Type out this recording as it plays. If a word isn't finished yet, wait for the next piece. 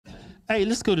Hey,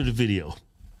 let's go to the video.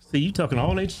 See, you talking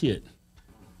all that shit.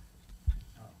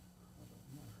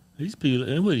 These people,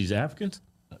 what are these Africans?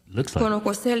 Looks like.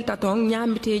 But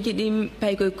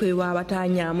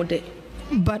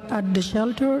at the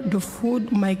shelter, the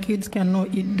food, my kids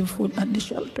cannot eat the food at the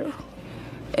shelter.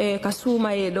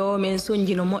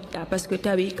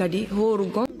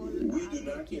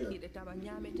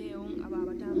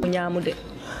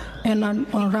 And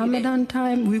on Ramadan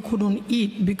time, we couldn't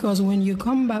eat because when you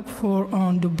come back for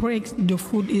the breaks, the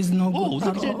food is no good. Oh,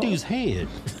 look at that dude's head.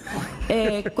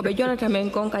 Kobe Jonathan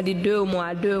men konka di 2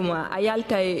 mois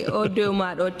ayalta o 2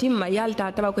 mois do timma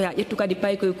yalta taba ko ya jettu kadi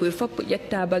pay ko fop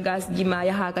jetta bagage jima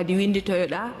ya ha kadi windi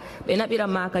toyoda be nabira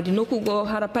ma kadi nokugo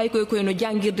hara pay ko no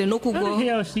jangirde nokugo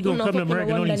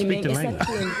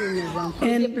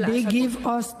and they give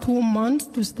us 2 months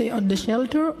to stay at the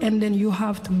shelter, and then you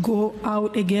have to go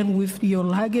out again with your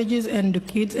luggages and the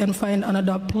kids and find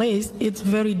another place. It's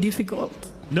very difficult.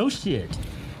 No shit.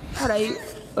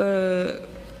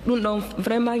 Non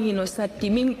vraiment hino satti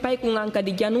min pay ko nganka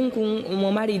di janun kun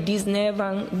mo mari 19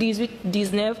 ans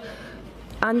 19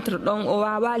 entre don o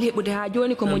wawal hebude ha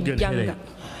joni ko mo janga.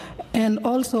 And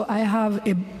also I have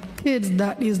a kids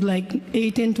that is like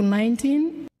 18 to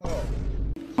 19.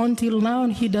 Until now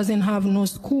he doesn't have no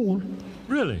school.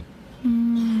 Really?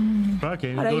 I can't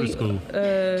even go to school.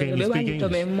 Can't even speak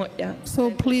English. So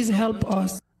please help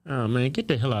us. Oh man, get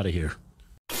the hell out of here.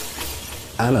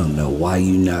 I don't know why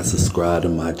you not subscribed to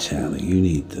my channel. You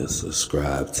need to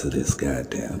subscribe to this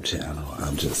goddamn channel.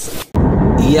 I'm just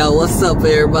saying. Yo, what's up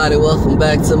everybody? Welcome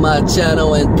back to my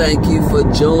channel and thank you for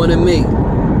joining me.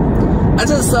 I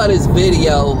just saw this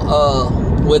video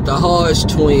with the Harsh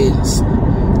twins,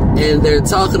 and they're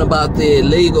talking about the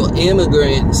illegal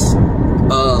immigrants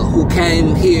who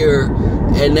came here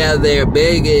and now they're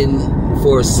begging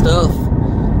for stuff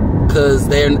because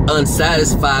they're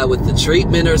unsatisfied with the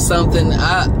treatment or something.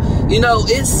 You know,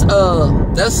 it's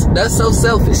that's so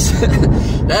selfish.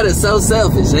 That is so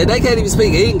selfish. And they can't even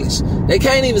speak English. They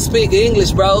can't even speak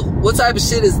English, bro. What type of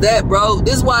shit is that, bro?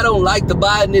 This is why I don't like the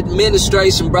Biden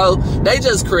administration, bro. They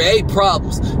just create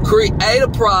problems. Create a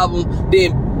problem,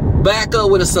 then back up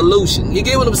with a solution. You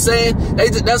get what I'm saying?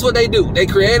 That's what they do. They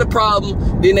create a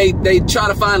problem, then they try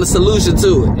to find a solution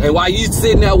to it. And while you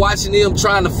sitting there watching them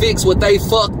trying to fix what they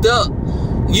fucked up,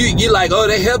 you like, oh,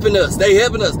 they helping us. They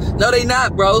helping us. No, they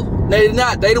not, bro. They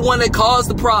not. They the one that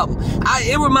caused the problem.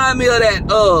 It reminds me of that.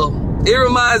 It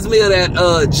reminds me of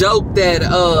that joke that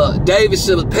David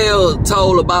Chappelle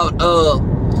told about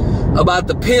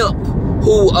the pimp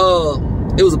who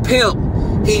it was a pimp.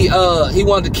 He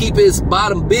wanted to keep his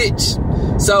bottom bitch,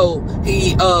 so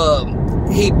he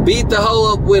beat the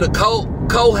hoe up with a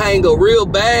coat hanger real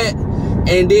bad,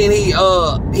 and then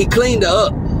he cleaned her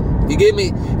up. You get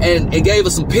me? And it gave her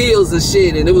some pills and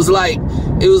shit, and it was like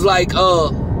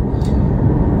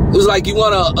you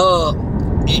wanna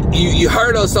you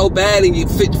hurt her so bad and you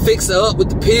fix her up with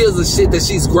the pills and shit that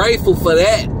she's grateful for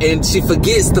that, and she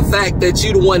forgets the fact that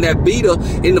you the one that beat her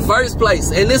in the first place.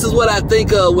 And this is what I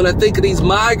think of when I think of these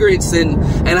migrants and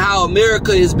how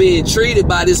America is being treated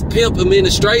by this pimp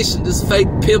administration, this fake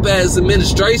pimp ass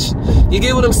administration. You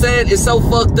get what I'm saying? It's so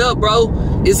fucked up, bro.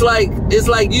 It's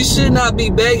like you should not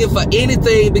be begging for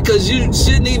anything because you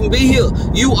shouldn't even be here.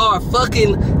 You are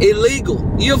fucking illegal.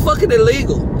 You're fucking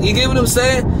illegal. You get what I'm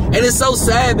saying? And it's so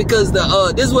sad because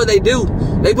this is what they do.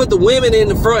 They put the women in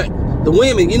the front. The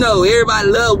women, you know, everybody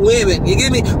love women. You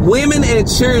get me? Women and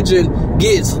children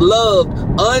gets loved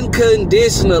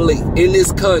unconditionally in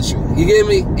this country. You get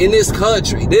me? In this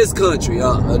country, the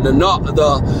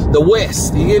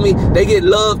West. You get me? They get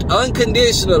loved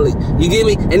unconditionally. You get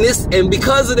me? And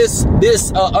because of this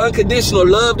unconditional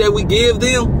love that we give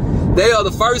them, they are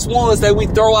the first ones that we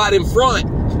throw out in front.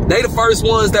 They the first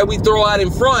ones that we throw out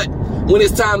in front when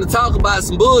it's time to talk about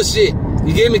some bullshit.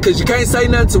 You get me? Because you can't say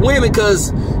nothing to women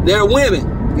because they're women.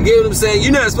 You get what I'm saying?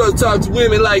 You're not supposed to talk to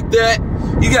women like that.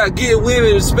 You got to give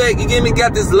women respect. You get me?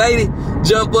 Got this lady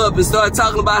jump up and start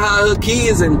talking about how her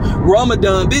kids and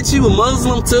Ramadan. Bitch, you a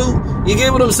Muslim too? You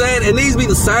get what I'm saying? And these be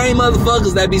the same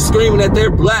motherfuckers that be screaming that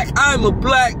they're black. I'm a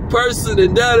black person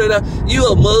and da-da-da. You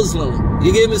a Muslim.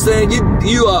 You get me saying?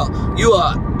 You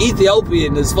are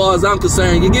Ethiopian as far as I'm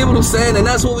concerned. You get what I'm saying? And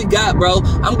that's what we got, bro.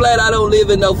 I'm glad I don't live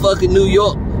in no fucking New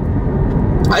York.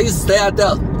 I used to stay out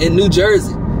there in New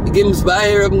Jersey. You get me? So I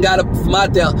hurried up and got up from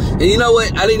out there. And you know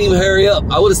what? I didn't even hurry up.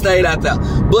 I would have stayed out there.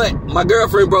 But my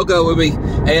girlfriend broke up with me.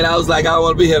 And I was like, I don't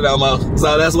want to be here no more.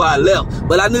 So that's why I left.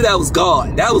 But I knew that was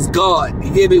God. That was God.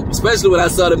 You get me? Especially when I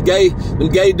saw them gay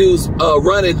dudes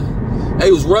running.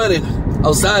 They was running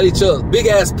on side of each other. Big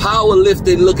ass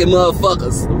powerlifting looking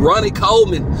motherfuckers. Ronnie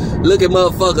Coleman looking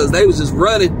motherfuckers. They was just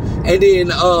running, and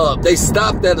then they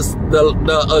stopped at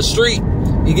the street.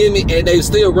 You get me? And they were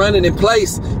still running in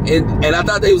place. And I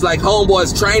thought they was like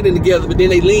homeboys training together, but then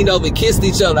they leaned over and kissed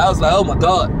each other. I was like, oh my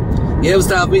God. Yeah, it was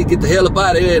time for me to get the hell up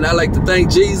out of here. And I like to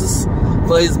thank Jesus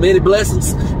for his many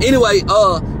blessings. Anyway,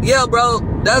 yeah, bro,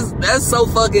 that's so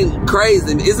fucking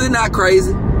crazy. Is it not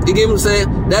crazy? You get what I'm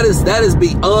saying? That is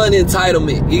beyond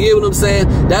entitlement. You get what I'm saying?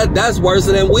 That's worse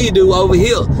than we do over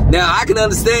here. Now, I can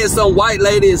understand some white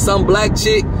lady and some black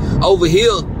chick over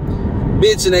here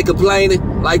bitching and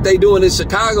complaining like they doing in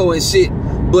Chicago and shit,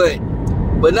 but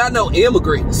not no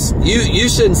immigrants. You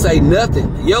shouldn't say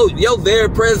nothing. Your very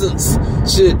presence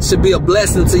should be a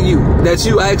blessing to you, that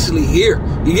you actually here.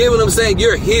 You get what I'm saying?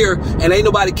 You're here and ain't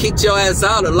nobody kicked your ass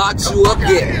out or locked you up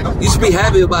yet. You should be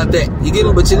happy about that. You get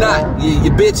me? But you're not. You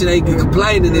bitching and you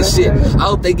complaining and shit. I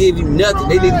hope they give you nothing.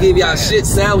 They need to give y'all shit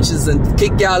sandwiches and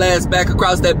kick y'all ass back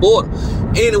across that border.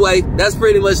 Anyway, that's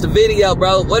pretty much the video,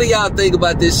 bro. What do y'all think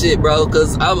about this shit, bro?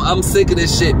 Because I'm sick of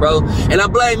this shit, bro. And I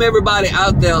blame everybody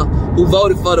out there who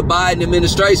voted for the Biden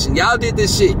administration. Y'all did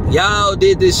this shit. Y'all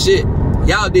did this shit.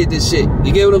 Y'all did this shit.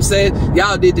 You get what I'm saying?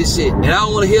 Y'all did this shit. And I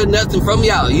don't want to hear nothing from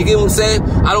y'all. You get what I'm saying?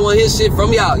 I don't want to hear shit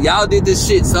from y'all. Y'all did this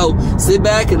shit. So sit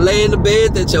back and lay in the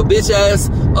bed that your bitch ass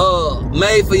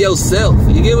made for yourself.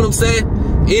 You get what I'm saying?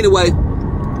 Anyway,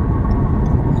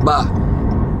 bye.